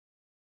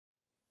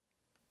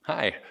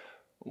Hi,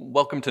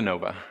 welcome to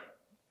Nova.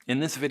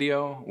 In this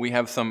video, we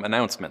have some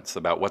announcements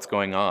about what's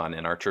going on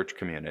in our church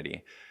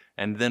community,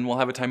 and then we'll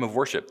have a time of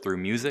worship through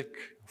music,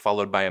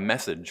 followed by a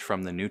message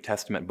from the New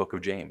Testament book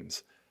of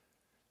James.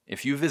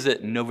 If you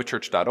visit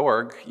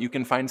novachurch.org, you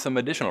can find some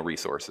additional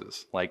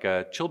resources, like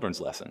a children's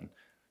lesson,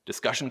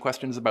 discussion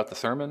questions about the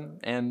sermon,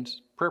 and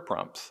prayer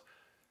prompts.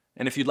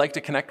 And if you'd like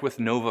to connect with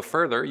Nova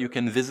further, you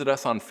can visit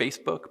us on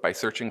Facebook by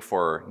searching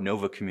for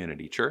Nova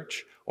Community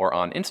Church, or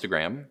on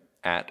Instagram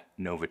at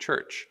Nova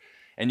Church.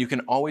 And you can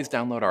always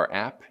download our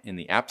app in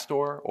the App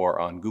Store or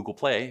on Google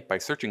Play by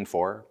searching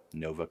for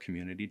Nova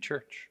Community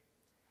Church.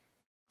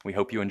 We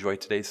hope you enjoy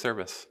today's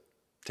service.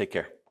 Take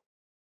care.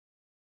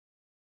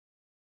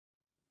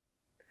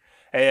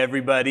 Hey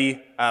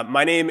everybody,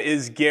 my name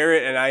is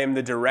Garrett and I am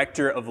the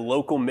Director of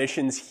Local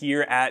Missions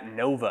here at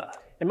Nova.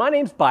 And my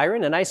name's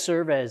Byron, and I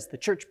serve as the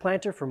church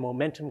planter for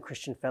Momentum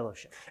Christian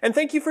Fellowship. And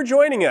thank you for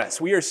joining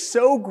us. We are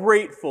so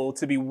grateful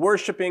to be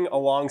worshiping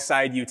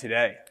alongside you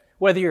today.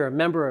 Whether you're a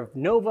member of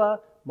Nova,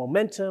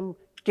 Momentum,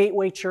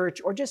 Gateway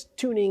Church, or just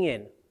tuning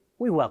in,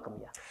 we welcome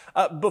you.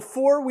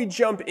 Before we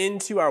jump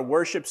into our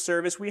worship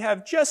service, we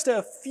have just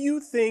a few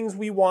things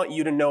we want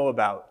you to know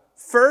about.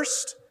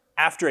 First,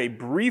 after a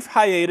brief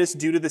hiatus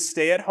due to the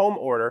stay-at-home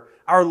order,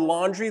 our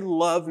Laundry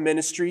Love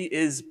Ministry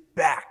is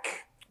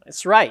back.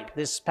 That's right.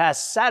 This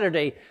past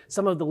Saturday,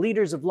 some of the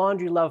leaders of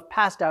Laundry Love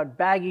passed out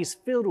baggies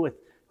filled with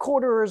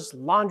quarters,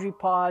 laundry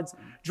pods,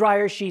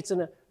 dryer sheets,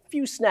 and a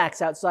few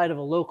snacks outside of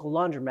a local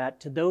laundromat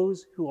to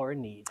those who are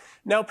in need.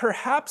 Now,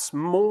 perhaps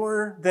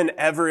more than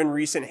ever in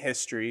recent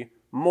history,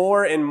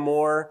 more and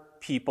more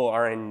people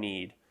are in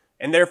need.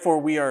 And therefore,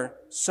 we are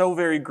so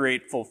very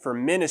grateful for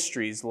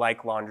ministries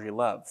like Laundry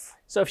Love.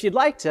 So if you'd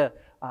like to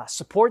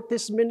support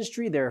this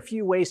ministry, there are a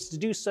few ways to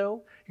do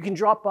so. You can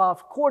drop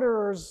off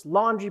quarters,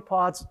 laundry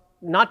pods,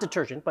 not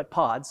detergent, but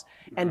pods,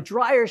 and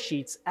dryer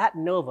sheets at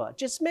Nova.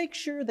 Just make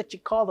sure that you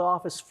call the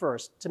office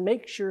first to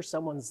make sure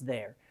someone's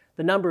there.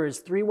 The number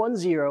is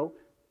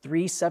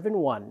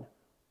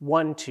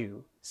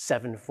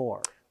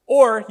 310-371-1274.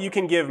 Or you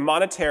can give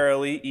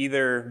monetarily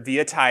either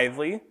via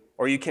Tithely,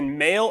 or you can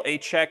mail a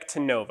check to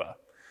Nova.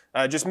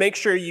 Just make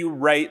sure you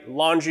write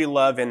Laundry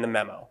Love in the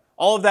memo.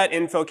 All of that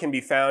info can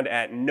be found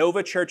at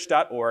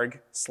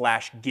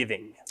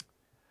novachurch.org/giving.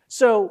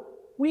 So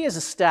we as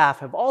a staff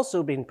have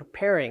also been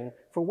preparing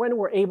for when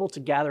we're able to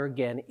gather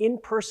again in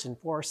person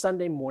for our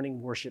Sunday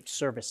morning worship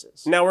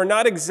services. Now, we're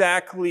not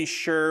exactly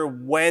sure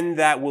when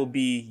that will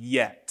be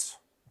yet,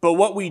 but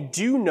what we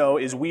do know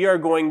is we are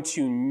going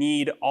to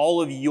need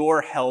all of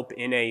your help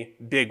in a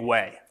big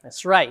way.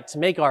 That's right. To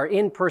make our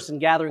in-person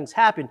gatherings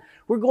happen,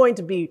 we're going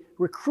to be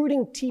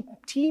recruiting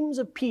teams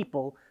of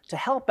people to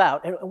help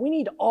out, and we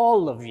need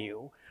all of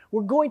you.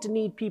 We're going to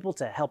need people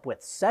to help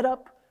with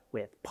setup,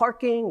 with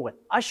parking, with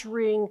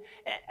ushering,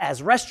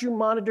 as restroom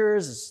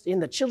monitors, in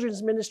the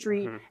children's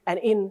ministry, and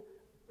in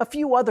a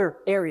few other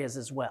areas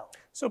as well.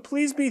 So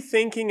please be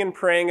thinking and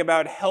praying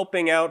about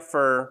helping out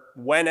for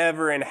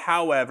whenever and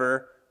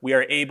however we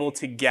are able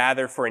to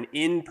gather for an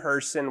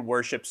in-person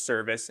worship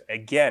service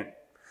again.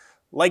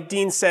 Like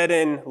Dean said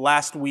in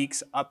last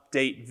week's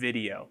update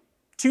video,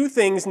 2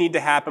 things need to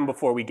happen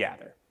before we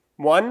gather.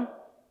 1,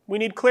 we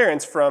need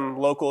clearance from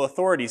local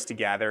authorities to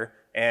gather,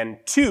 and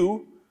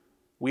 2,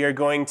 we are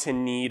going to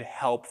need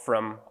help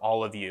from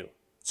all of you.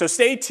 So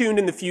stay tuned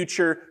in the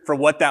future for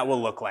what that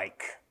will look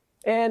like.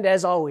 And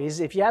as always,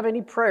 if you have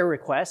any prayer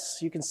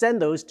requests, you can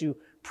send those to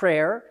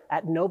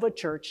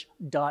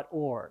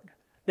prayer@novachurch.org.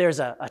 There's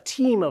a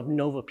team of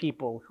Nova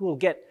people who will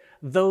get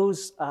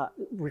those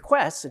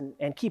requests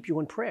and keep you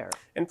in prayer.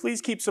 And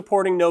please keep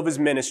supporting Nova's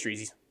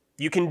ministries.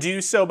 You can do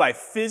so by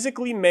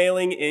physically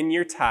mailing in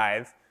your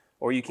tithe,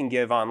 or you can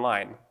give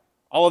online.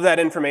 All of that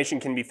information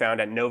can be found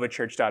at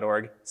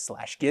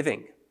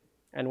novachurch.org/giving.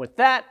 And with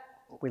that,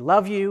 we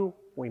love you,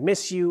 we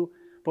miss you,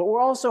 but we're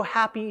also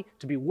happy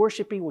to be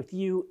worshiping with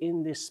you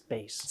in this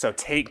space. So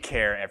take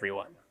care,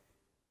 everyone.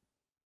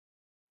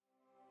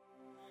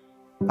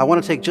 I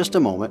want to take just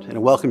a moment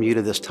and welcome you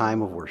to this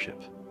time of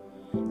worship.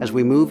 As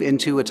we move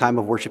into a time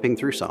of worshiping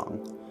through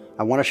song,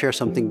 I want to share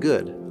something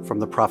good from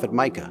the prophet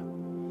Micah.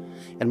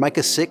 In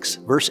Micah 6,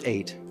 verse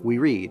 8, we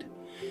read,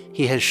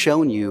 "He has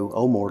shown you,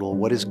 O mortal,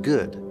 what is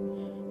good.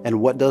 And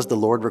what does the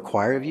Lord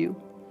require of you?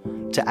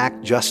 To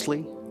act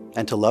justly,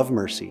 and to love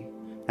mercy,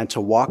 and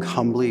to walk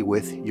humbly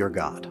with your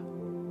God."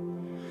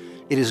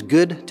 It is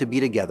good to be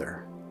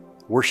together,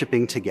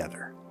 worshiping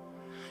together.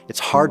 It's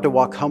hard to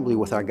walk humbly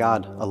with our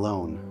God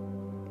alone.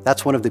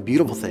 That's one of the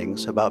beautiful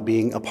things about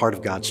being a part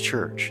of God's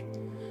church.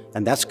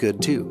 And that's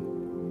good too.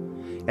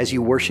 As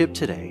you worship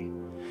today,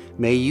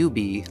 may you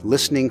be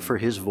listening for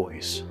His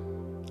voice.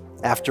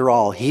 After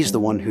all, He's the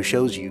one who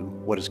shows you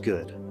what is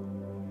good.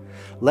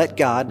 Let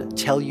God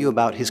tell you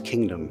about His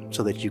kingdom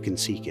so that you can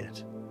seek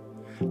it.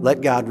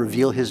 Let God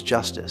reveal His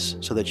justice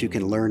so that you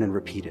can learn and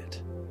repeat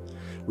it.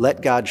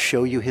 Let God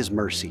show you His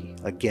mercy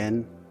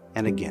again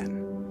and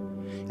again.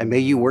 And may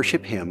you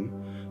worship Him,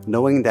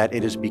 knowing that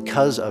it is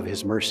because of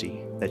His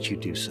mercy that you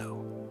do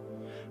so.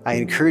 I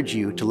encourage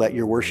you to let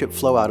your worship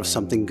flow out of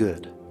something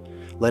good,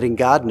 letting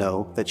God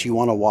know that you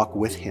want to walk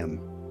with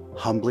Him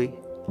humbly,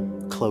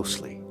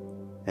 closely,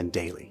 and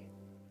daily.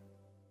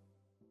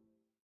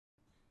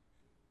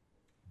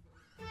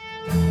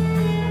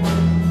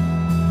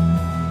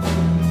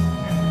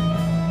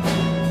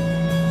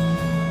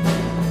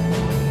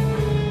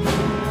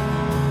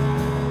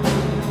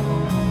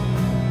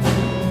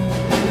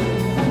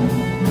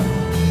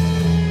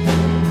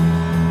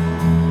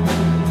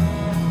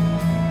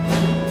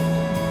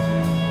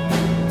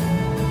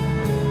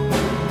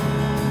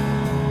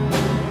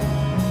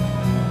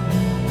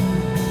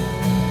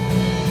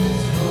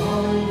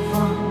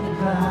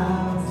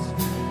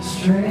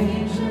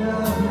 Strange and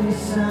lovely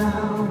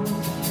sound,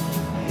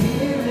 I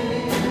hear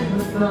it in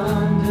the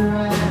thunder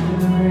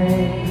and the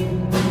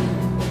rain.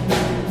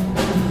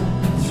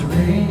 It's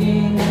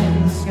ringing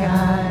in the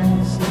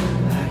skies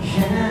like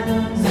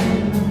cannons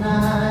in the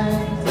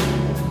night.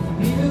 The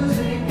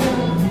music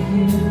of the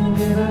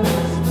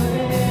universe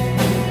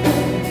plays.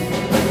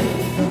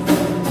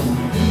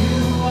 You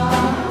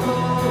are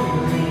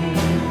holy,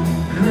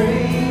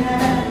 great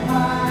and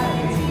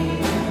mighty.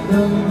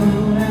 The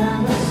moon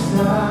and the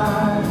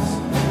stars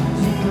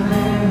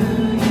declare who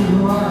you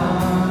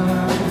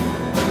are.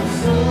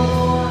 So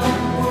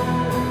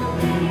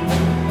unworthy,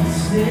 and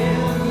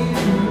still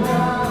you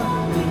love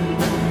me.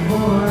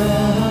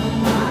 Forever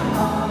my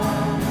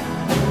heart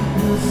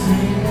will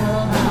sing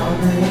of how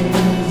great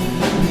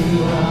you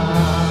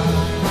are.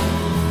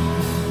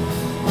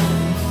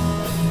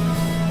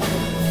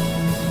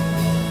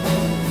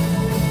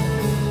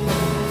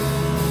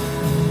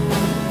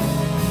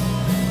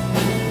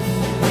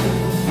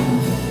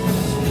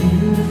 It's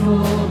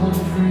beautiful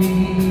and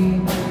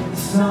free, the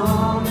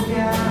song of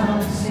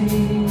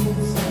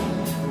galaxies,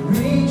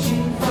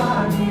 reaching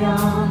far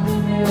beyond the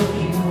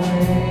Milky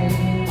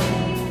Way.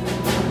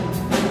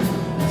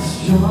 Let's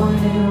join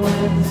in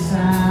with the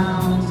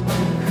sound.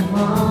 Come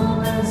on,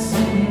 let's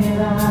sing it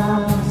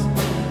out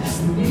as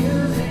the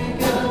music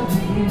of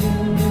the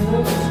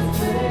universe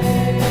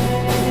plays.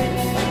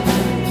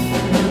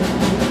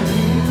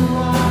 You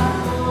are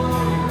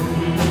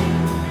holy,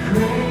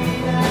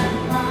 great and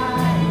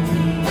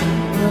mighty.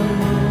 The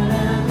moon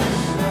and the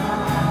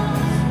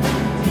stars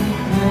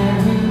declare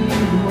who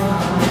you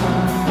are.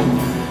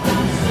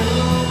 I'm so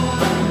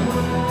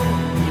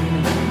unworthy,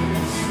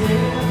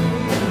 still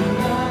you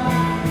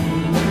love me.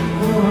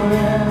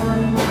 Forever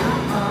my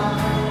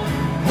heart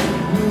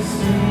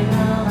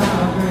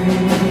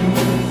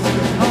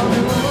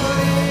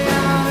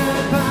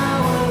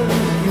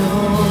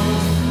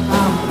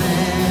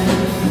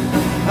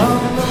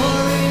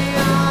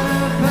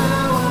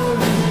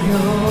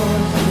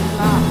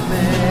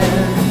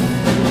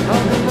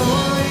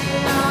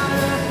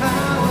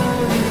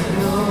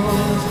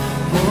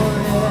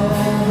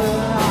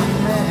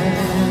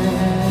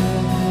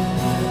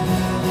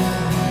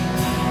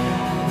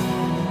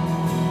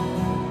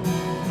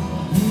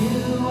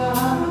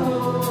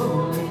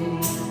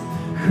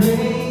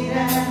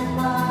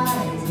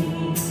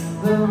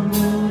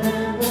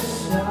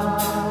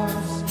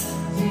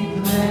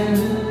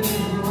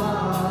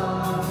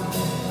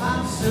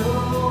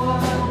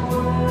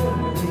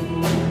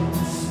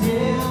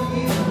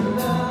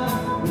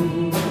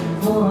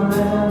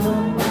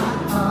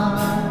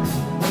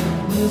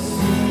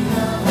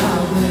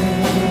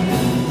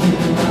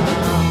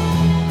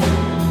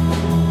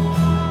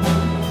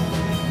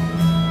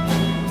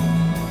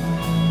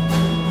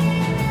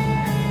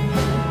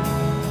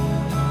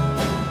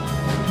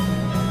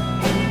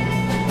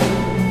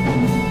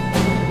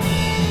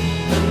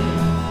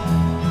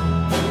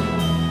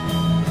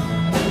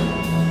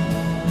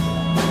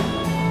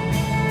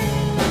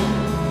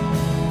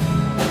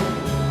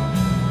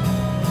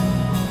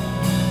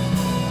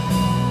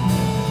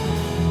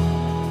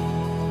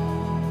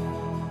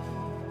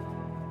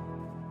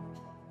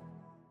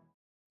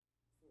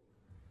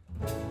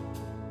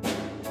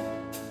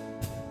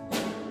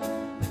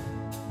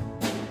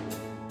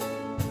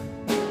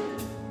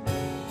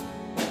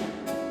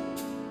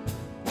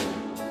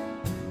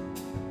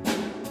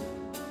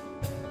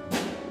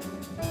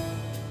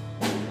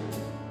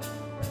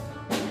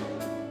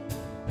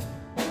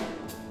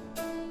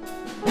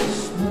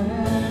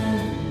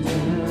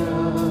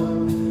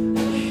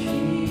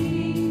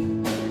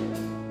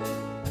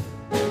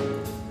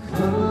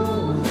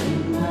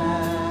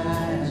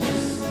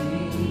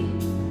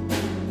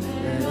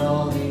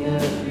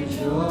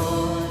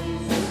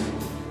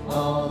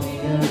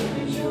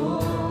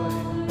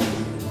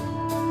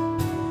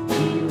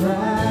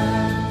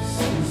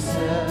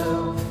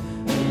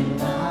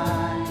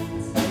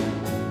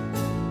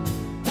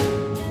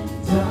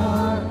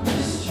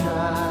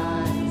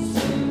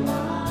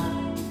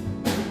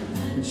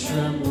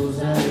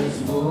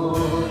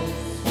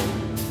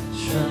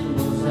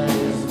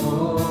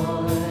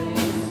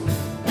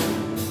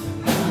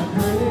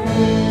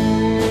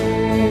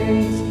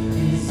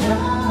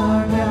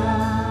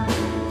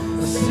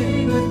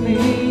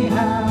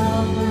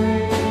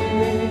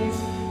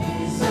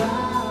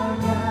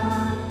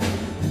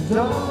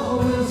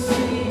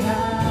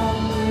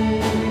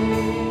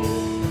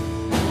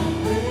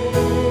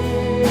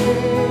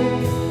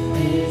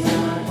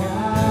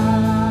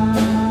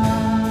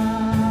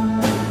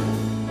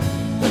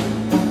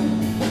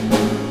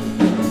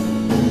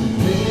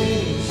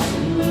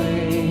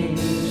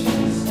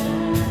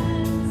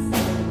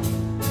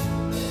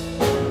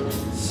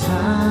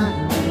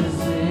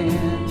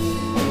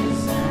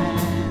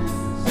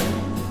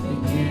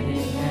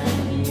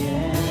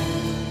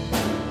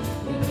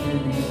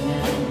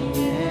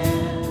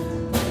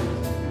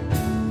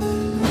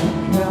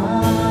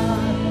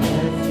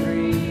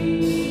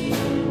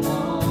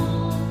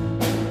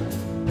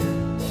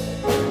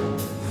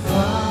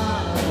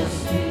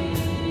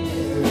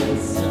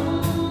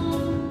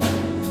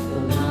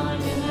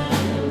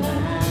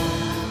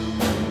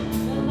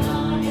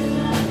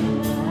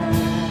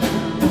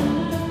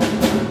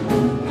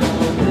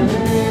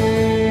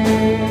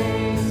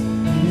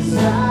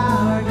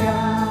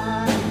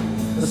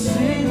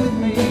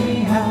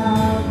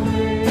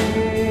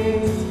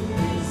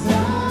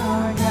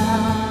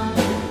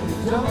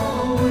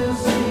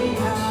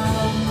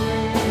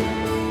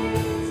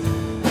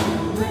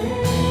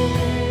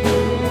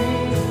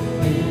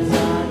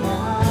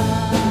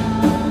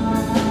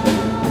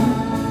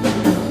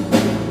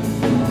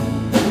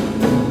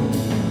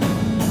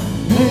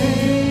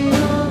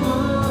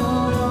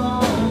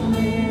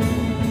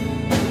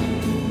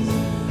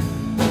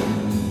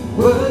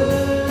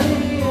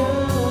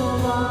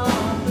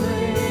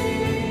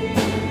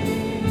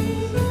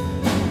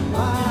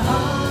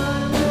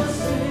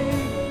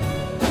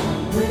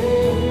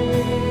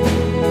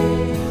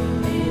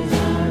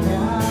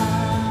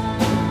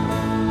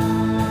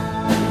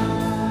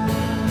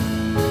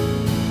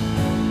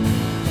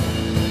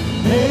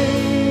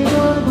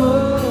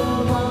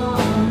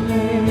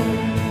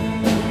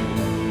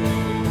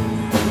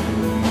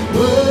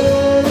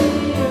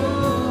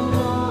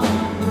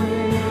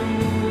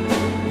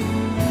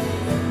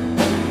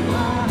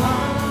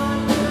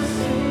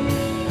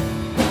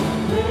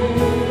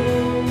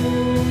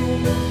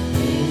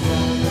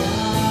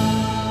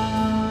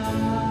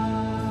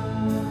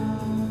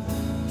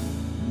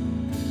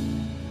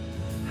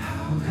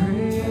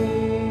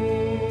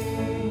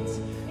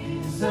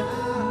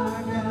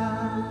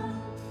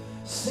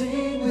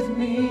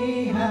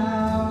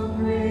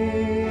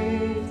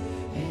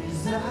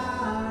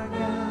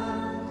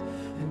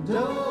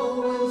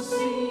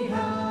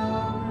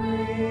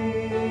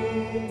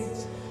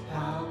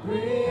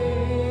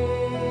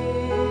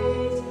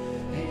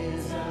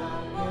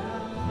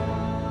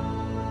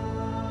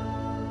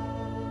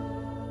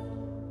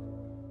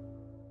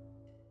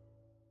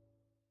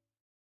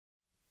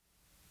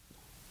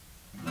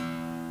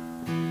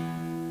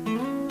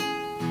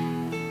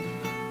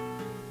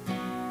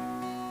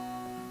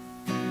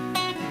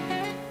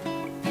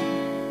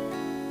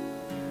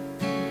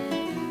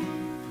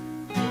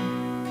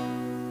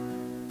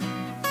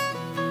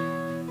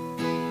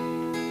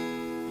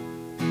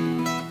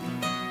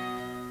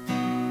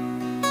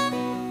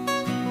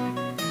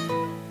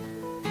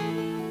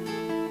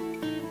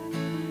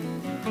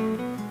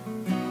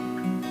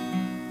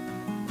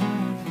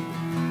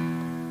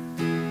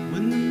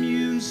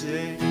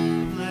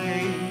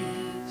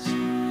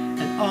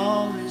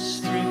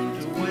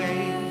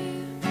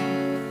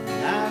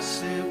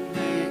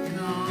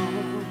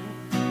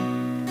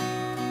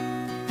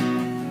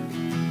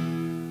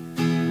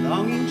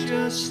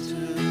just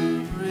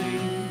to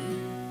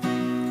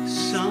bring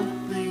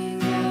something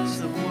that's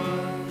the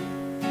word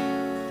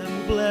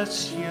that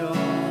bless your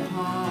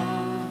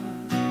heart.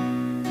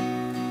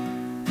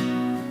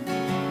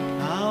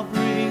 I'll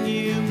bring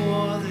you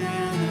more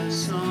than a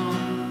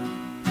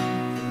song.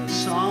 The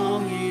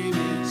song in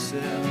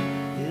itself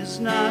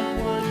is not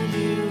what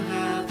you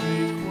have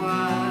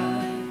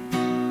required.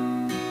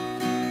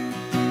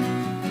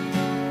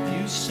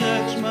 You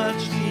search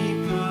much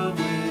deeper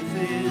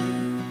within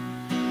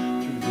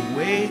through the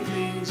way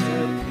things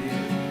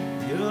appear.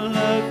 You're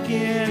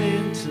looking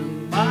into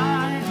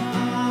my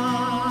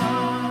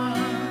heart.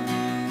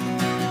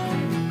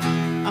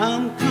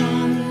 I'm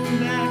coming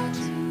back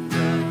to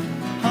the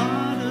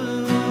heart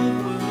of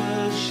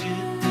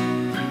worship.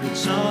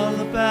 It's all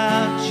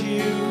about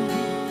you,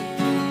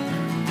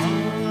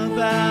 all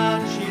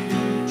about you,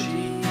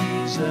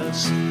 Jesus.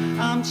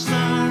 I'm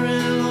sorry,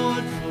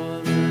 Lord, for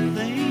the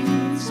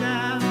things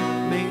I've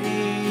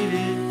made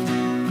it.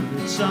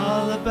 It's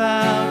all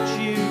about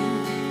you,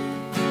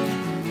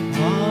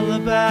 all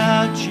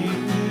about you,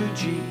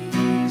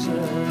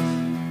 Jesus.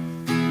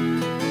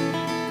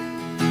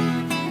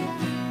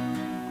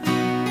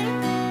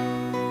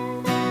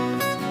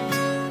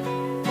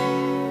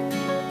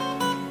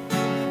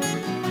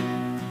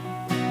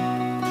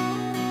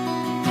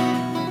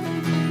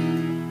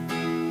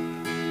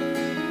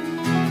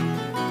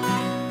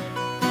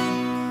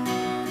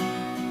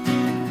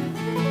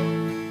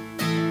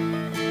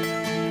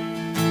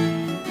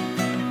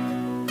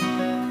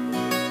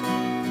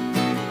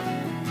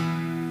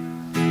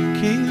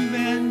 King of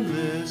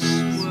endless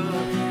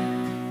world,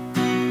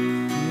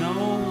 no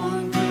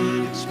one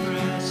could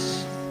express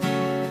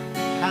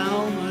how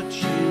much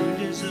you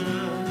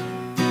deserve.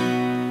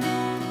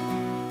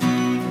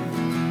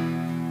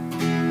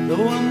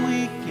 Though I'm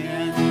weak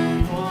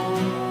and poor,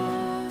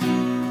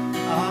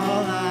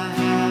 all I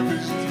have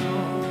is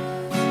joy,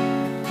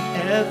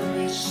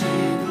 every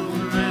single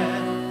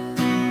breath.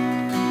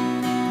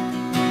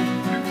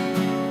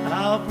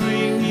 I'll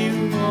bring you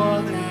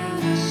more than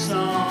a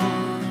song.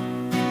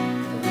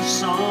 The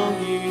song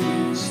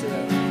in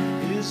itself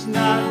is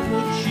not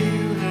what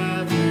you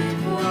have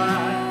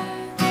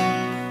required.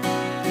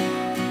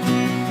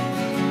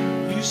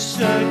 You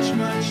search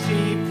much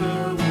deeper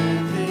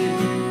within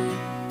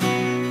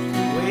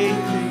the way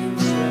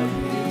things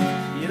appear.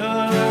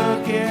 You're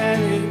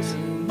looking into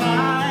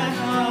my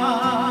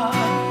heart.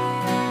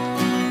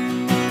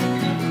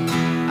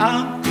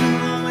 I'm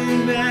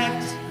coming back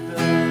to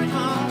the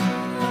heart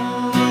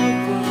of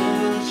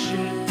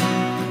worship.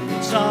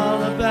 It's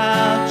all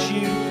about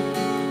you,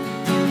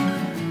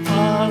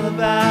 all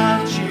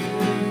about you,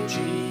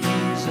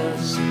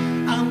 Jesus.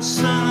 I'm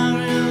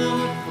sorry,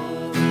 Lord,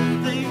 for the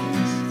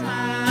things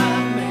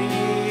I've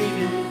made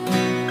it.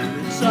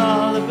 It's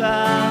all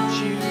about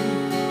you,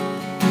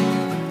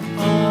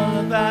 all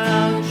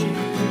about you,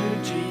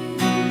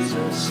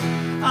 Jesus.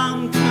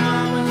 I'm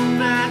coming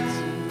back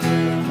to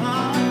the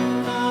heart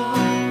of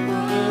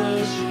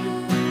worship.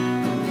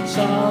 It's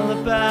all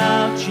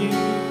about you,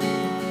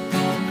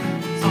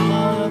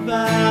 all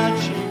about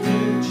you,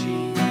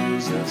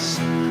 Jesus.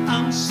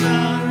 I'm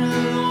sorry,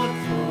 Lord,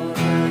 for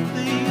the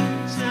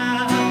things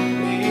I've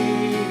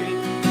made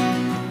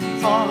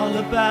it. All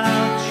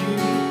about you,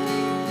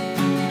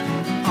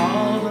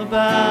 all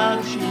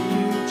about you,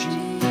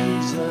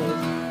 Jesus.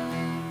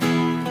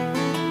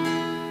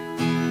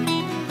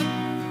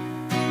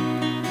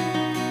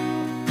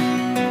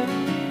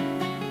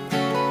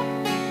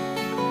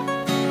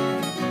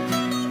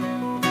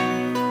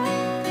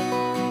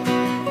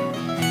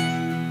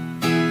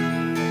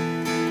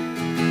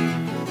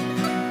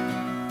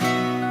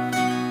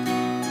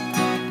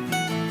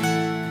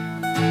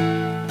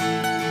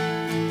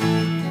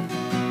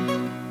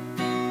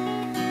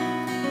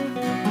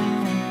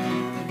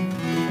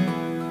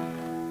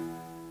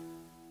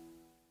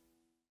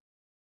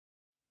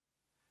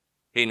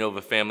 Hey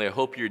Nova family, I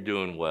hope you're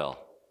doing well.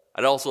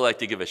 I'd also like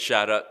to give a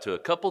shout out to a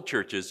couple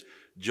churches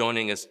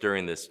joining us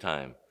during this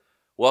time.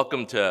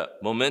 Welcome to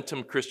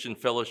Momentum Christian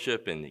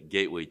Fellowship and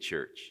Gateway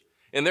Church.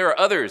 And there are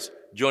others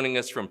joining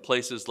us from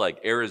places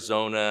like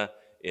Arizona,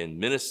 in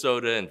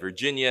Minnesota, and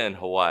Virginia, and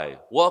Hawaii.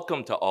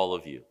 Welcome to all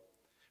of you.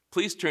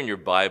 Please turn your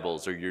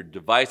Bibles or your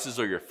devices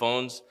or your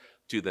phones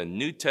to the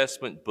New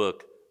Testament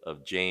book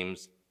of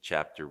James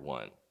chapter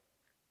 1.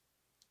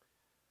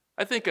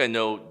 I think I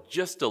know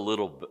just a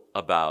little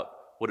about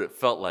what it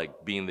felt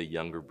like being the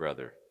younger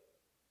brother.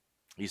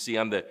 You see,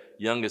 I'm the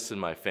youngest in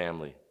my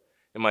family,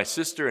 and my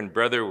sister and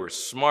brother were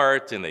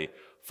smart, and they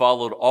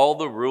followed all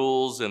the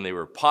rules, and they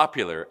were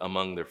popular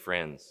among their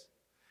friends.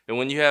 And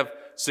when you have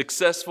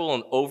successful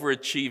and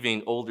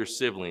overachieving older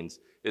siblings,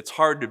 it's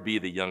hard to be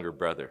the younger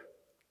brother.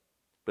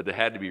 But it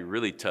had to be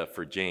really tough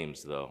for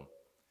James, though.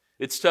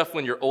 It's tough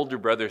when your older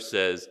brother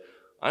says,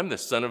 "I'm the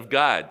son of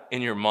God,"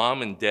 and your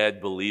mom and dad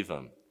believe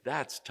him.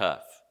 That's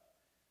tough.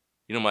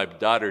 You know, my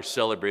daughter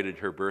celebrated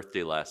her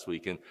birthday last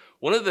week, and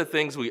one of the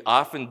things we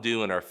often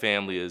do in our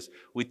family is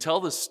we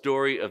tell the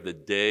story of the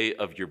day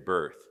of your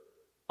birth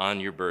on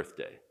your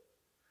birthday.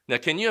 Now,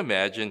 can you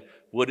imagine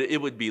what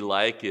it would be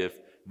like if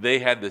they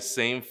had the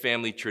same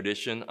family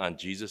tradition on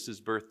Jesus'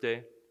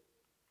 birthday?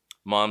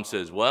 Mom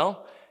says,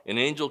 well, an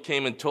angel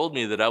came and told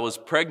me that I was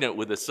pregnant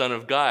with the Son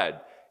of God.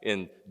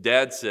 And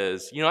Dad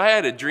says, I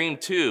had a dream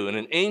too, and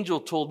an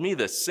angel told me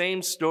the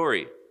same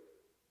story.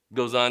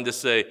 Goes on to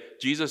say,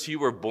 Jesus, you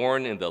were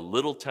born in the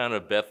little town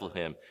of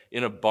Bethlehem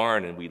in a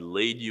barn, and we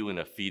laid you in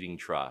a feeding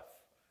trough.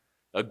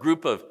 A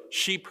group of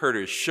sheep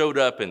herders showed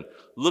up and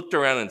looked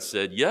around and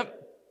said, yep,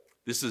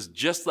 this is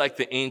just like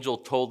the angel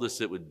told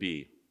us it would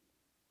be.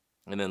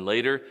 And then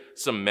later,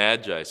 some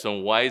magi,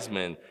 some wise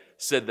men,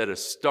 said that a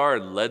star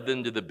led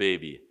them to the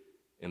baby,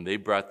 and they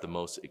brought the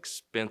most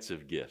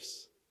expensive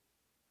gifts.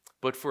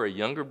 But for a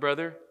younger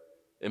brother,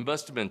 it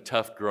must have been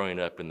tough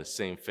growing up in the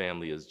same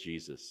family as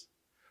Jesus.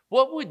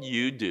 What would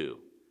you do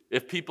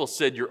if people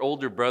said your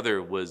older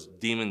brother was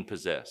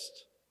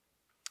demon-possessed?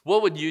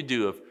 What would you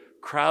do if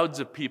crowds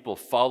of people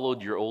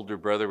followed your older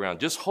brother around,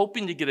 just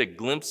hoping to get a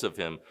glimpse of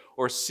him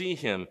or see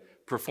him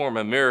perform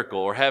a miracle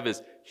or have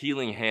his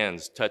healing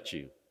hands touch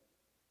you?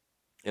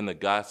 And the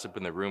gossip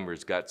and the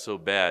rumors got so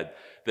bad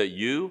that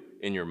you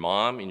and your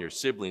mom and your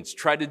siblings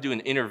tried to do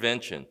an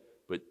intervention,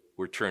 but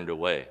were turned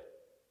away.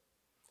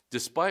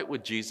 Despite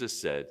what Jesus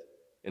said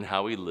and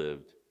how he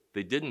lived,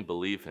 they didn't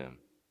believe him.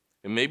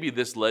 And maybe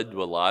this led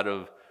to a lot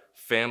of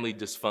family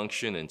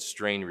dysfunction and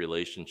strained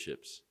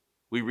relationships.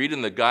 We read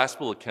in the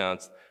gospel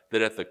accounts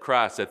that at the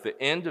cross, at the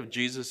end of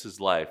Jesus'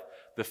 life,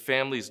 the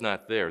family's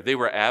not there. They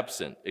were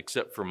absent,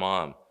 except for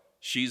Mom.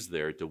 She's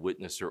there to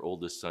witness her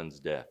oldest son's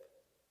death.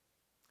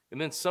 And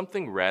then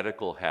something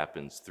radical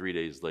happens 3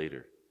 days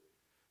later.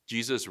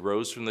 Jesus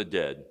rose from the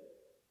dead,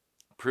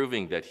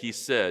 proving that he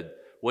said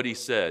what he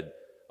said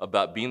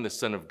about being the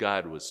Son of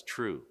God was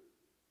true.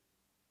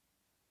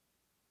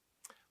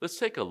 Let's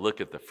take a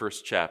look at the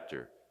first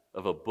chapter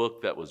of a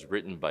book that was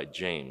written by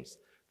James,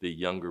 the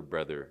younger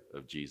brother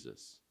of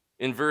Jesus.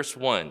 In verse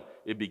 1,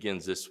 it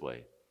begins this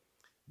way.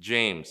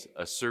 James,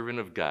 a servant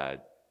of God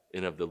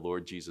and of the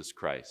Lord Jesus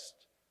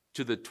Christ,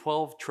 to the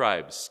 12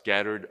 tribes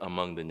scattered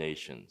among the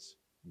nations,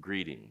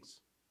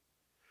 greetings.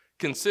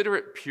 Consider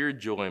it pure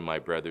joy, my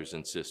brothers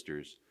and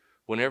sisters,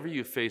 whenever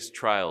you face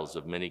trials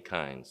of many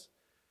kinds,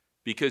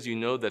 because you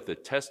know that the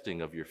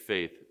testing of your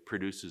faith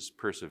produces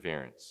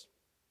perseverance.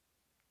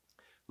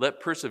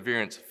 Let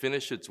perseverance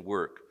finish its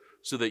work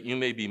so that you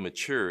may be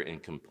mature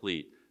and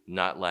complete,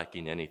 not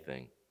lacking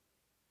anything.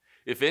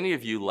 If any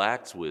of you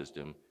lacks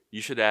wisdom,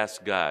 you should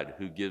ask God,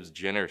 who gives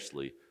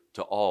generously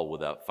to all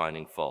without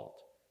finding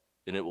fault,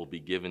 and it will be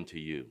given to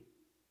you.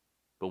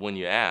 But when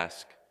you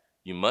ask,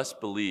 you must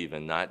believe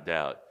and not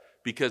doubt,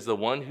 because the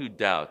one who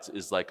doubts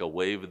is like a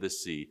wave of the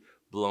sea,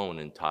 blown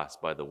and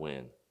tossed by the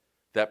wind.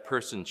 That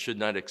person should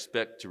not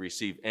expect to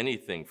receive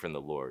anything from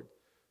the Lord.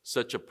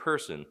 Such a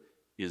person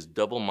is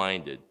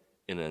double-minded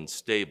and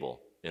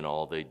unstable in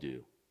all they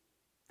do.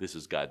 This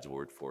is God's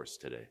word for us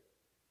today.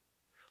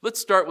 Let's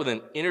start with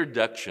an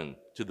introduction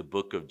to the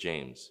book of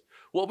James.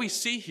 What we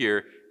see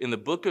here in the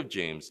book of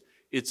James,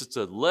 it's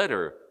a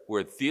letter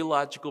where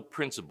theological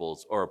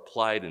principles are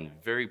applied in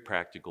very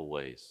practical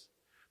ways.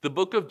 The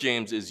book of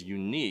James is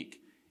unique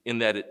in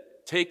that it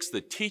takes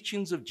the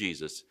teachings of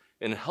Jesus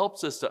and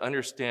helps us to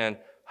understand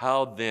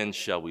how then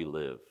shall we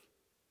live.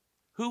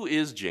 Who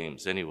is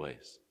James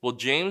anyways? Well,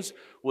 James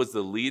was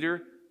the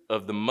leader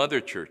of the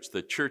mother church,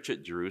 the church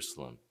at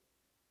Jerusalem.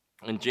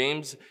 And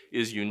James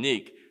is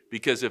unique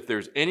because if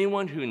there's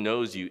anyone who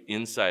knows you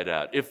inside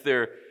out, if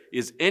there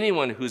is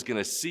anyone who's going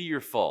to see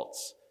your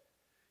faults,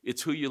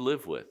 it's who you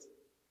live with,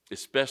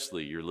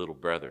 especially your little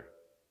brother.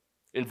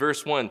 In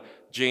verse 1,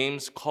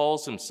 James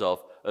calls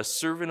himself a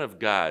servant of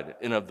God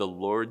and of the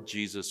Lord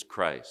Jesus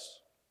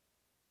Christ.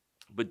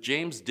 But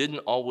James didn't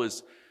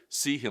always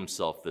see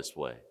himself this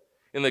way.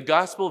 In the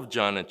Gospel of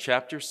John, in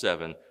chapter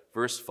 7,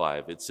 verse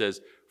 5, it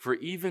says, "For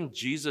even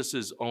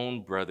Jesus'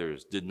 own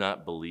brothers did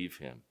not believe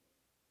him."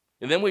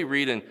 And then we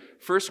read in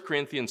 1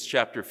 Corinthians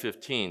chapter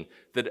 15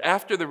 that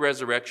after the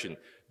resurrection,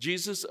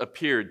 Jesus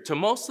appeared to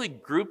mostly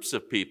groups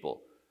of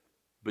people,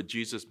 but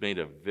Jesus made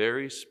a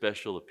very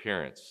special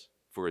appearance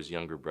for his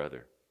younger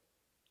brother.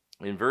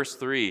 In verse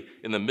 3,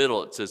 in the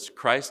middle, it says,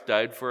 Christ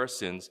died for our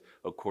sins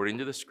according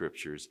to the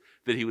Scriptures,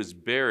 that he was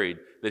buried,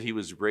 that he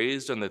was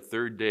raised on the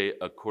third day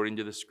according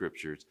to the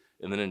Scriptures.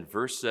 And then in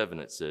verse 7,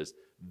 it says,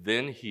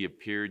 then he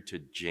appeared to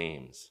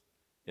James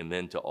and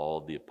then to all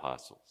the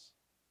apostles.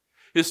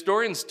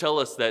 Historians tell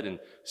us that in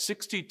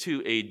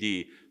 62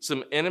 AD,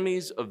 some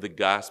enemies of the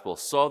gospel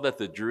saw that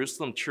the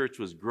Jerusalem church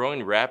was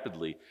growing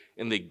rapidly,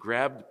 and they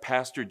grabbed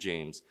Pastor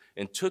James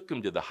and took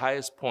him to the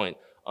highest point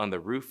on the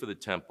roof of the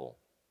temple.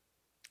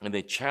 And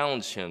they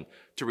challenged him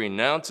to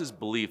renounce his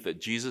belief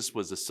that Jesus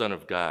was the Son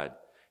of God.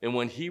 And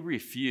when he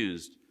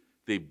refused,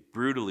 they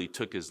brutally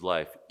took his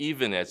life,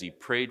 even as he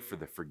prayed for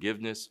the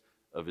forgiveness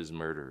of his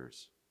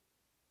murderers.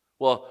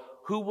 Well,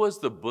 who was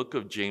the book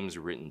of James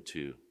written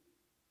to?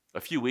 A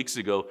few weeks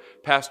ago,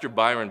 Pastor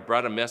Byron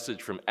brought a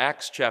message from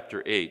Acts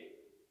chapter 8,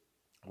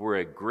 where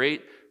a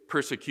great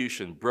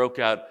persecution broke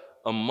out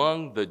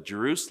among the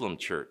Jerusalem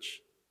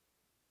church.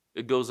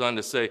 It goes on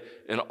to say,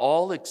 and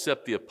all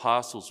except the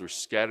apostles were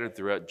scattered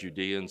throughout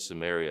Judea and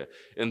Samaria,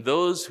 and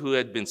those who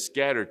had been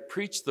scattered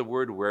preached the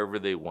word wherever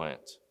they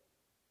went.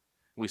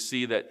 We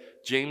see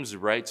that James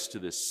writes to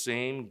the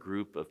same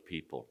group of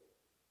people.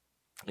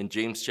 In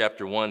James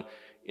chapter 1,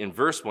 in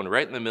verse 1,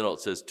 right in the middle,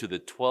 it says, to the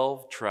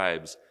 12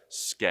 tribes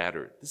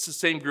scattered. This is the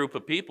same group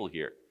of people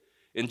here.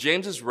 And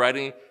James is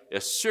writing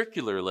a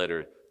circular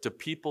letter to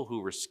people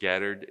who were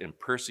scattered and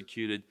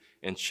persecuted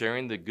and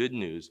sharing the good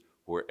news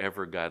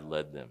wherever God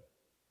led them.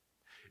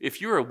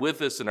 If you were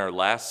with us in our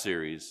last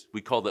series,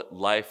 we called it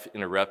Life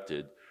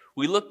Interrupted.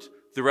 We looked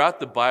throughout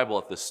the Bible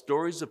at the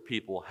stories of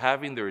people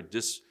having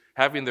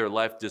their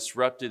life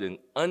disrupted in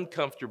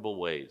uncomfortable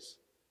ways.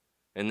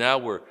 And now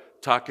we're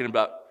talking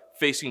about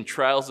facing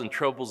trials and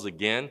troubles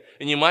again.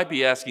 And you might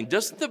be asking,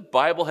 doesn't the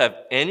Bible have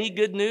any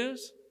good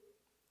news?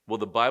 Well,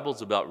 the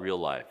Bible's about real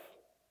life.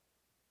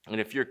 And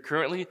if you're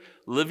currently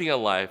living a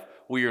life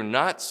where you're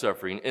not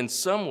suffering in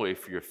some way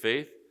for your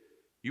faith,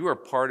 you are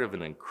part of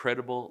an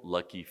incredible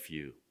lucky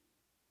few.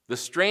 The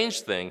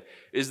strange thing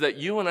is that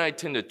you and I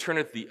tend to turn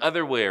it the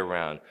other way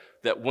around,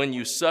 that when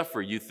you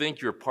suffer, you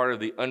think you're part of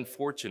the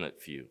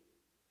unfortunate few.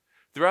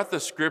 Throughout the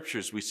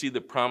scriptures, we see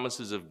the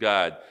promises of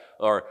God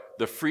are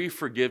the free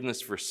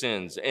forgiveness for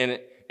sins and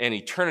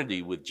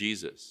eternity with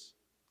Jesus.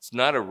 It's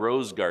not a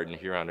rose garden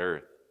here on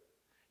earth.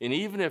 And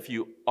even if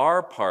you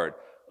are part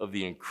of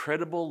the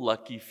incredible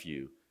lucky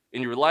few,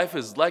 and your life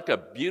is like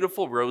a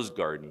beautiful rose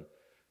garden,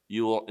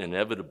 you will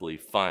inevitably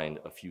find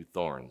a few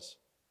thorns.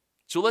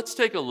 So let's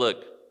take a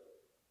look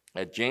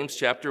at James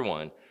chapter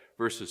 1,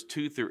 verses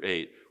 2 through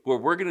 8, where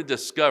we're going to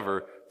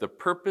discover the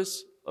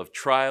purpose of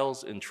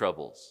trials and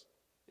troubles.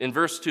 In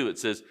verse 2, it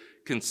says,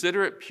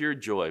 consider it pure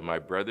joy, my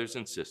brothers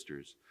and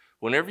sisters,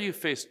 whenever you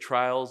face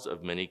trials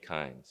of many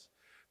kinds,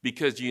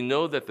 because you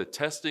know that the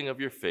testing of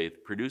your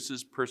faith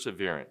produces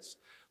perseverance.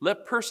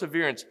 Let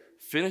perseverance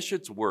finish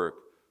its work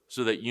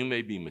so that you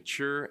may be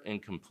mature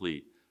and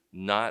complete,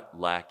 not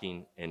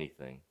lacking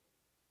anything.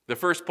 The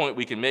first point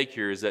we can make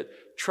here is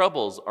that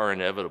troubles are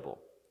inevitable.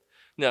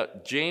 Now,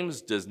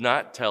 James does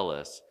not tell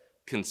us,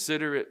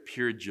 consider it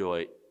pure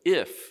joy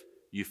if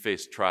you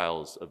face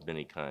trials of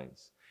many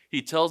kinds.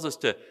 He tells us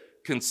to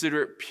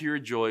consider it pure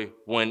joy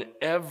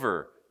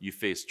whenever you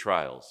face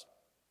trials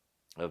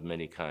of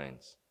many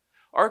kinds.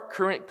 Our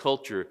current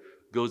culture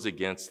goes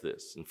against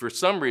this. And for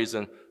some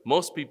reason,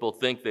 most people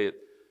think that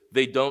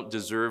they don't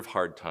deserve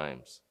hard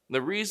times.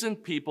 The reason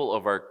people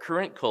of our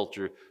current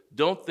culture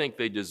don't think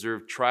they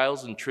deserve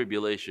trials and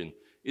tribulation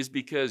is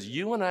because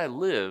you and I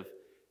live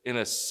in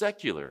a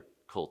secular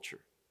culture.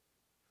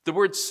 The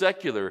word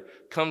secular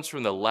comes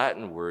from the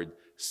Latin word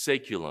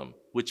saeculum,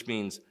 which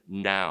means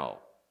now.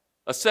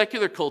 A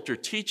secular culture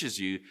teaches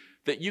you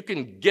that you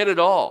can get it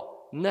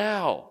all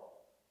now.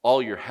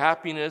 All your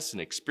happiness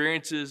and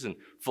experiences and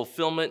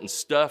fulfillment and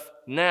stuff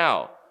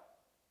now.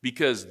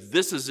 Because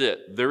this is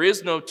it. There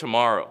is no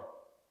tomorrow.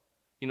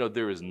 You know,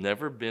 there has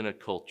never been a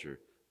culture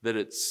that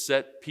had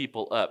set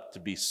people up to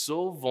be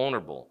so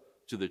vulnerable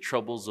to the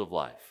troubles of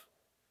life.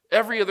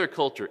 Every other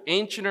culture,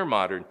 ancient or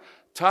modern,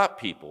 taught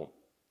people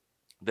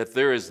that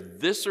there is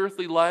this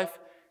earthly life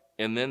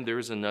and then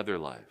there's another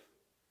life.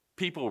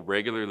 People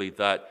regularly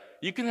thought,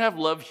 you can have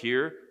love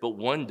here, but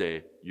one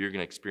day you're going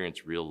to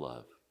experience real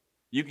love.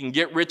 You can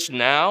get rich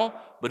now,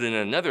 but in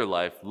another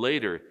life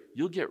later,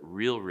 you'll get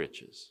real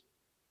riches.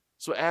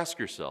 So ask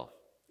yourself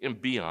and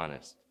be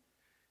honest.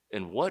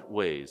 In what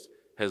ways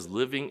has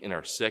living in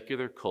our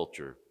secular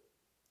culture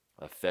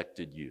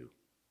affected you?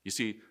 You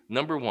see,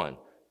 number one,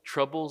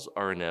 troubles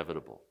are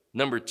inevitable.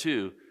 Number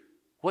two,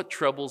 what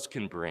troubles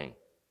can bring?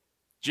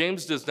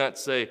 James does not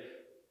say,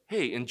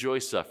 hey, enjoy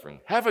suffering.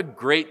 Have a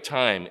great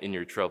time in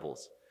your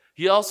troubles.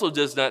 He also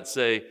does not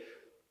say,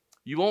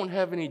 you won't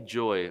have any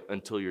joy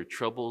until your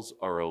troubles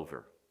are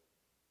over.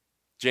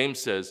 James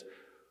says,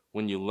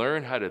 when you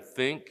learn how to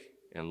think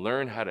and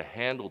learn how to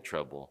handle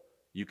trouble,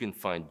 you can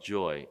find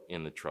joy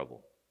in the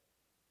trouble.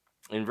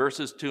 In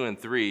verses 2 and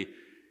 3,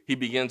 he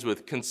begins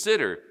with,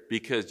 consider,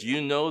 because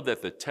you know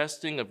that the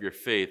testing of your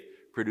faith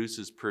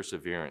produces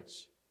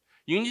perseverance.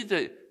 You need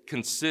to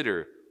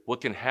consider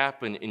what can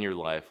happen in your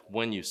life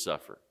when you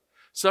suffer.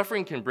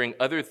 Suffering can bring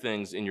other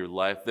things in your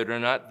life that are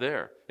not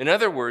there. In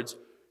other words,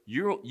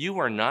 you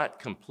are not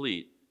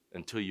complete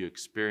until you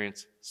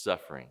experience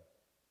suffering.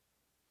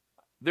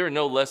 There are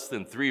no less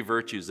than 3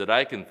 virtues that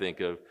I can think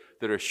of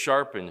that are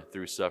sharpened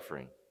through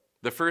suffering.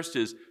 The first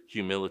is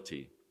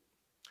humility.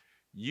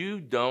 You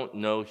don't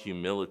know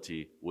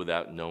humility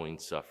without knowing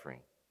suffering.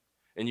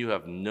 And you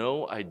have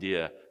no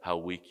idea how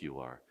weak you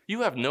are.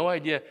 You have no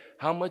idea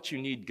how much you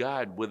need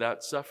God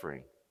without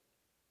suffering.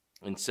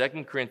 In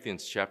 2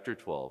 Corinthians chapter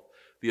 12,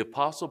 the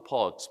Apostle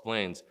Paul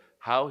explains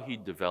how he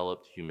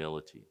developed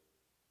humility.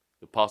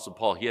 The Apostle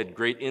Paul, he had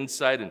great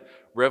insight and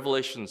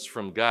revelations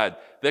from God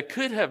that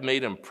could have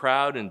made him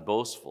proud and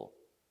boastful.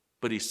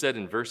 But he said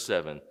in verse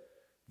 7,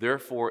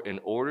 therefore, in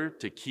order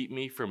to keep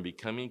me from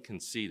becoming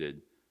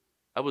conceited,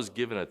 I was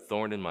given a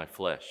thorn in my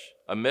flesh,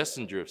 a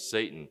messenger of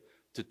Satan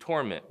to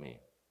torment me.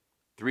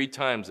 3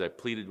 times I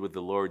pleaded with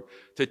the Lord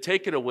to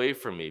take it away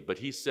from me, but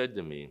he said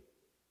to me,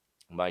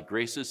 my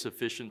grace is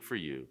sufficient for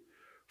you,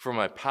 for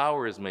my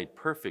power is made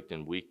perfect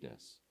in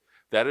weakness.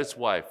 That is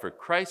why, for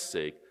Christ's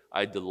sake,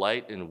 I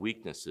delight in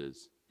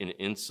weaknesses, in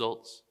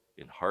insults,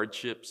 in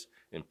hardships,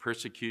 in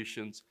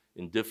persecutions,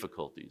 in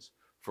difficulties.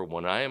 For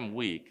when I am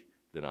weak,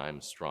 then I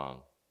am strong.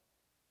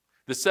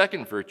 The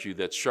second virtue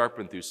that's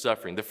sharpened through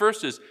suffering. The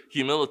first is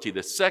humility.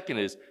 The second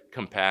is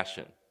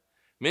compassion.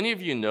 Many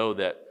of you know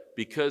that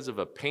because of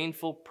a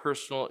painful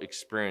personal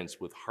experience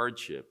with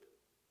hardship,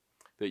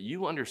 that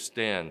you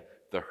understand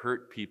the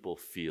hurt people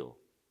feel.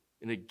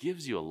 And it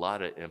gives you a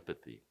lot of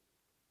empathy.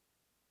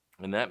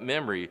 And that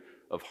memory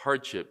of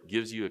hardship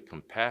gives you a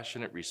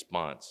compassionate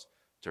response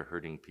to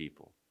hurting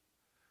people.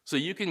 So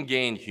you can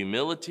gain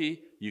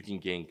humility, you can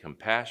gain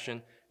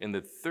compassion, and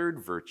the third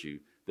virtue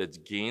that's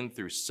gained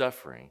through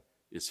suffering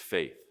is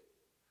faith.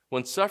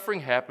 When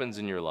suffering happens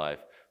in your life,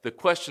 the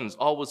questions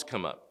always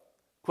come up.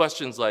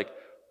 Questions like,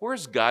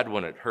 where's God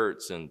when it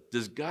hurts? And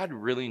does God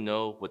really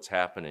know what's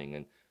happening?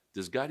 And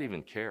does God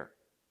even care?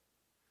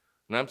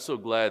 And I'm so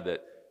glad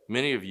that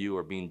many of you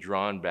are being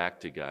drawn back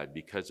to God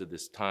because of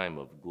this time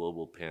of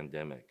global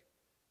pandemic.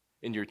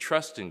 And your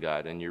trust in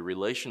God and your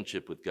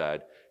relationship with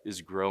God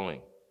is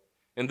growing.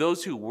 And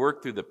those who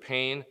work through the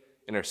pain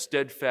and are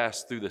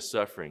steadfast through the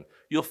suffering,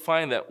 you'll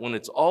find that when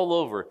it's all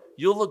over,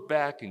 you'll look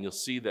back and you'll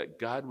see that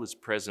God was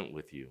present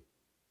with you.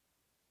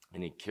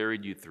 And he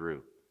carried you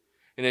through.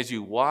 And as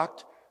you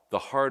walked the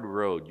hard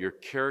road, your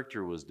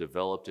character was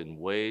developed in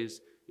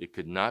ways it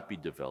could not be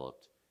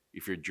developed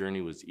if your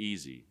journey was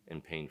easy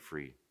and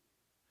pain-free.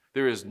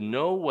 There is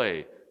no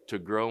way to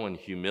grow in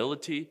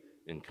humility,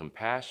 in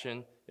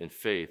compassion, and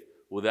faith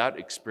without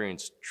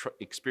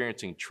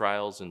experiencing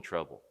trials and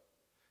trouble.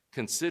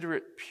 Consider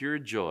it pure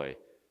joy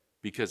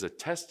because a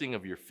testing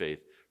of your faith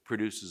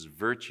produces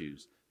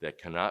virtues that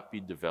cannot be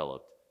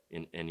developed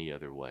in any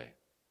other way.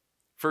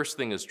 First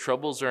thing is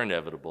troubles are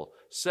inevitable.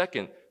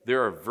 Second,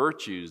 there are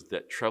virtues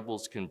that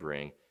troubles can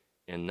bring.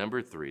 And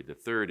number 3, the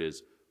third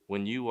is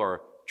when you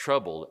are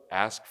troubled,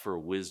 ask for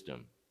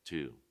wisdom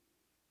too.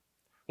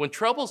 When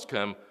troubles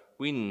come,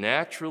 we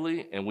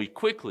naturally and we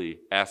quickly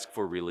ask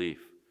for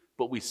relief,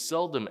 but we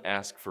seldom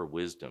ask for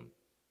wisdom.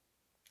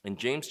 In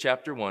James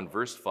chapter 1,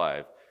 verse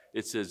 5,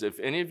 it says, if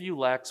any of you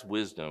lacks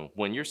wisdom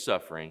when you're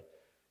suffering,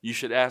 you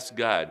should ask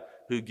God,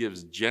 who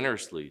gives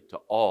generously to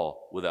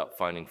all without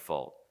finding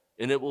fault,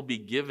 and it will be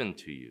given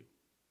to you.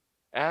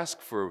 Ask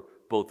for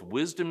both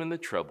wisdom in the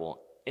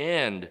trouble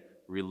and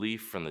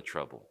relief from the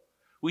trouble.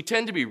 We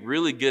tend to be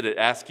really good at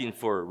asking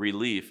for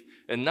relief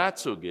and not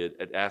so good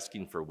at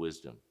asking for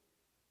wisdom.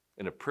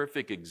 And a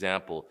perfect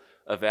example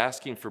of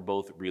asking for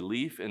both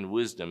relief and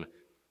wisdom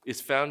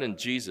is found in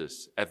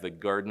Jesus at the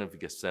Garden of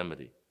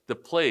Gethsemane, the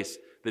place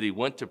that he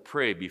went to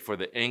pray before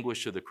the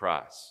anguish of the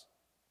cross.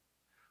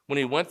 When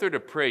he went there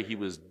to pray, he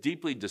was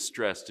deeply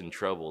distressed and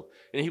troubled,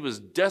 and he was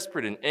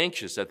desperate and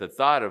anxious at the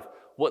thought of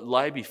what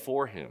lay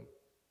before him.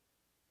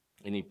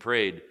 And he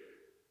prayed,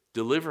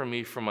 deliver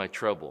me from my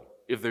trouble.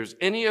 If there's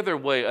any other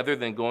way other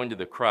than going to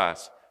the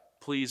cross,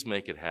 please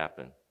make it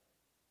happen.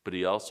 But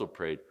he also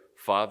prayed,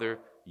 Father,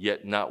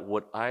 yet not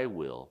what I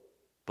will,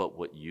 but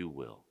what you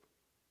will.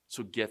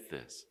 So get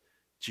this.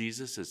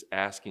 Jesus is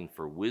asking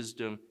for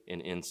wisdom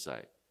and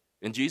insight.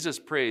 And Jesus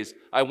prays,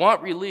 I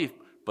want relief,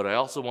 but I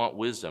also want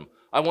wisdom.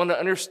 I want to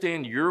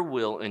understand your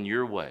will and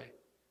your way.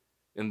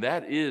 And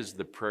that is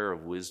the prayer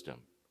of wisdom.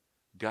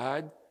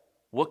 God,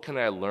 what can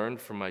I learn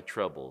from my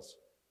troubles,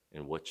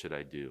 and what should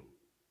I do?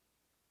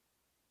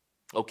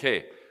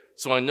 Okay,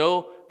 so I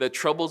know that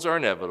troubles are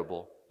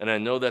inevitable, and I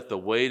know that the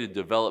way to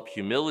develop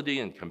humility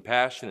and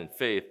compassion and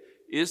faith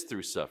is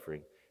through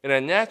suffering. And I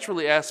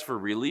naturally ask for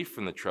relief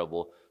from the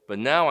trouble, but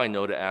now I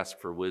know to ask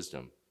for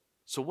wisdom.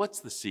 So what's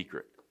the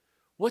secret?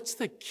 What's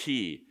the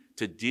key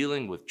to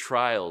dealing with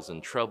trials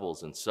and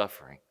troubles and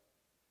suffering?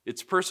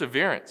 It's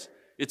perseverance,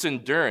 it's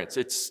endurance,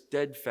 it's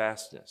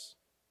steadfastness.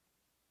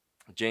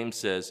 James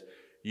says,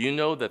 you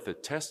know that the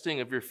testing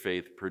of your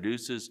faith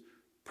produces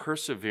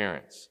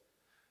perseverance.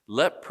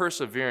 Let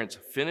perseverance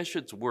finish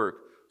its work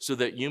so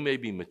that you may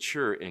be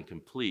mature and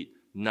complete,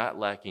 not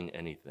lacking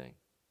anything.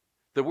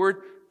 The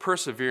word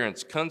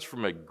perseverance comes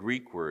from a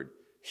Greek word,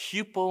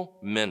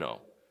 hupomeno.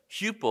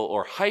 Hupo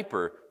or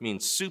hyper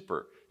means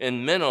super,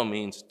 and meno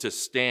means to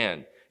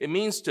stand. It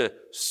means to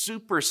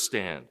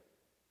superstand.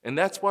 And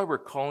that's why we're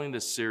calling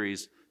this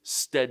series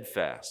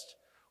Steadfast.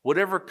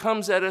 Whatever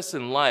comes at us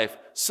in life,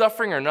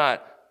 suffering or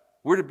not,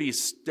 we're to be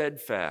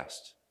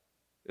steadfast.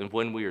 And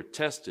when we are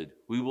tested,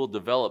 we will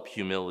develop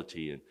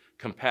humility and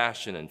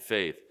compassion and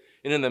faith.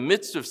 And in the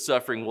midst of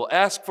suffering, we'll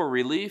ask for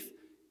relief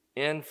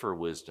and for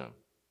wisdom.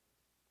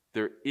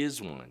 There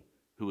is one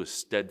who is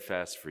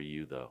steadfast for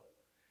you, though.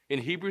 In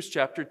Hebrews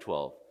chapter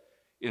 12,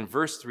 in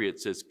verse 3, it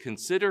says,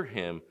 consider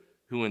him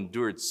who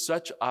endured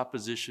such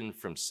opposition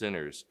from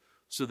sinners,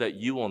 so that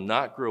you will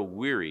not grow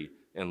weary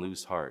and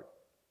lose heart.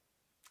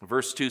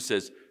 Verse 2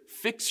 says,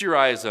 fix your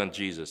eyes on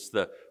Jesus,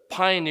 the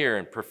pioneer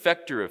and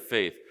perfecter of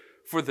faith.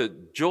 For the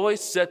joy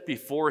set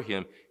before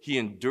him, he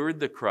endured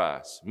the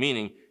cross,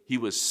 meaning He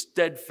was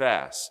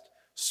steadfast,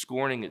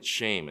 scorning its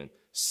shame, and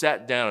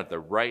sat down at the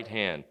right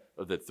hand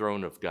of the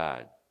throne of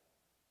God.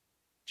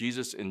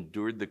 Jesus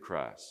endured the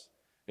cross,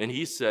 and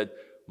he said,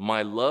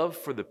 "My love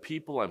for the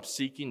people I'm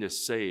seeking to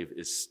save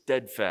is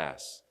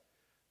steadfast.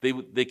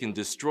 They can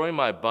destroy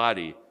my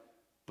body,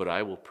 but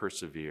I will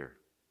persevere."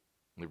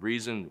 And the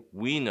reason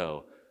we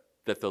know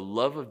that the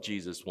love of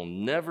Jesus will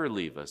never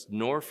leave us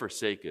nor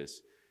forsake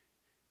us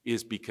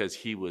is because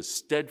he was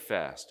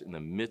steadfast in the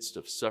midst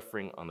of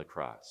suffering on the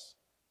cross.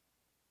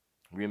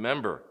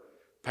 Remember,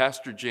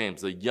 Pastor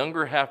James, the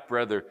younger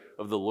half-brother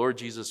of the Lord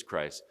Jesus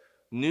Christ,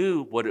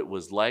 knew what it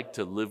was like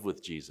to live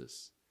with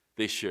Jesus.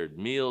 They shared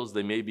meals,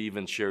 they maybe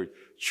even shared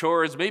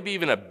chores, maybe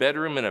even a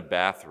bedroom and a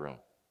bathroom.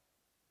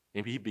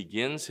 And he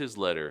begins his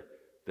letter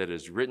that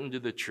is written to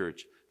the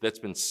church that's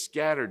been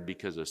scattered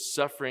because of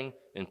suffering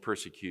and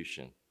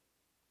persecution.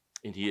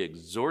 And he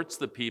exhorts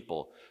the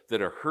people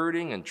that are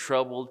hurting and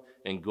troubled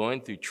and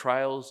going through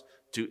trials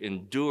to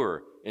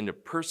endure and to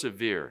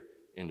persevere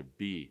and to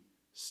be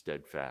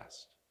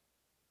steadfast.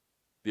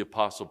 The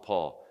Apostle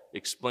Paul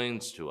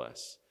explains to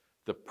us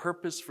the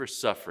purpose for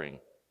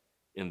suffering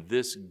in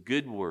this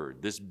good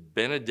word, this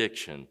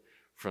benediction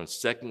from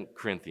 2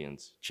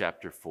 Corinthians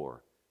chapter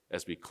 4,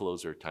 as we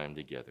close our time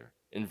together.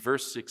 In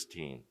verse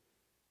 16,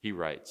 he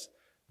writes,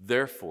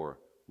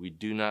 "Therefore we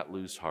do not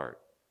lose heart.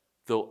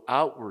 Though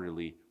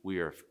outwardly we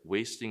are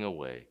wasting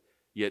away,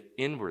 yet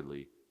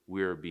inwardly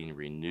we are being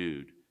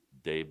renewed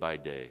day by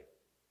day.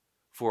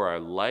 For our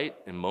light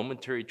and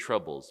momentary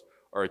troubles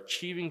are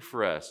achieving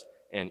for us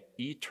an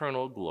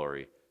eternal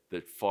glory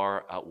that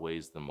far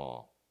outweighs them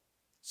all.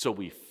 So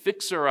we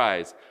fix our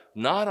eyes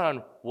not on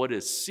what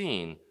is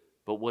seen,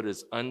 but what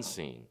is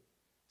unseen,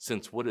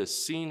 since what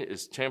is seen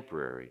is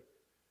temporary,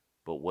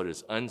 but what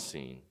is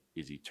unseen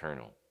is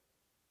eternal."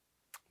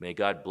 May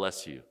God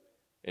bless you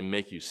and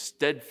make you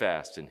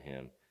steadfast in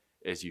him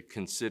as you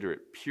consider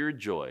it pure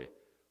joy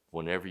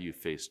whenever you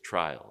face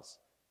trials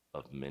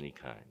of many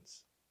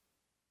kinds.